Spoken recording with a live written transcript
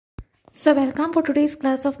So welcome for today's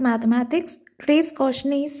class of mathematics. Today's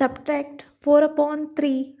question is subtract 4 upon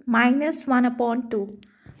 3 minus 1 upon 2.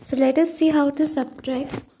 So let us see how to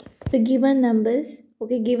subtract the given numbers,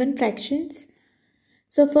 given fractions.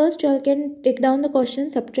 So first you all can take down the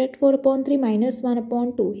question, subtract 4 upon 3 minus 1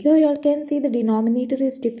 upon 2. Here you all can see the denominator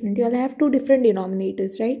is different. You all have two different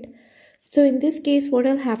denominators, right? So in this case what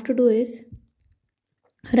I'll have to do is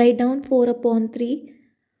write down 4 upon 3,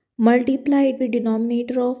 multiply it with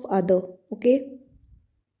denominator of other,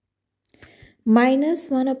 minus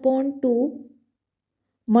 1 upon 2,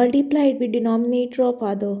 multiply it with denominator of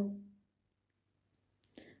other.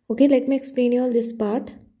 Let me explain you all this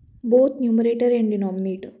part, both numerator and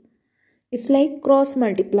denominator. It's like cross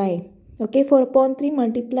multiplying. 4 upon 3,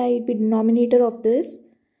 multiply it with denominator of this.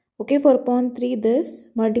 4 upon 3 this,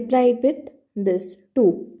 multiply it with this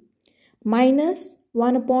 2. Minus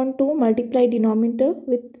 1 upon 2, multiply denominator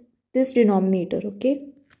with this denominator.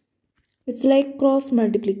 It's like cross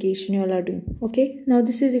multiplication you all are doing. Now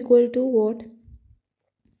this is equal to what?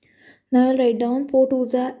 Now I'll write down 4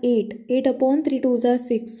 2s are 8. 8 upon 3 2s are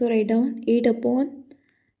 6. So write down 8 upon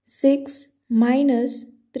 6 minus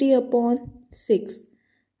 3 upon 6.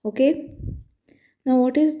 Now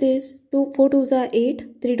what is this? 4 2s are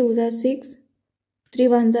 8. 3 2s are 6. 3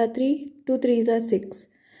 1s are 3. 2 3s are 6.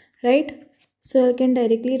 Right? So I can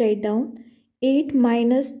directly write down 8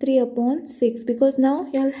 minus 3 upon 6, because now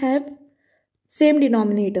you'll have same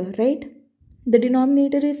denominator, right? The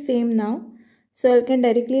denominator is same now. So I can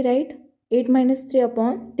directly write 8 minus 3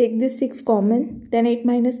 upon, take this 6 common, then 8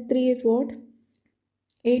 minus 3 is what?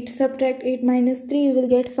 8 subtract 8 minus 3, you will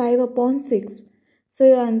get 5 upon 6. So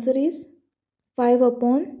your answer is 5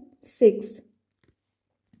 upon 6.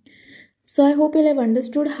 So I hope you have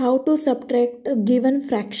understood how to subtract given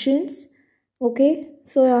fractions.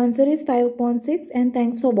 So your answer is 5 upon 6, and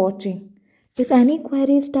thanks for watching. If any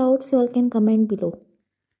queries, doubts, you all can comment below.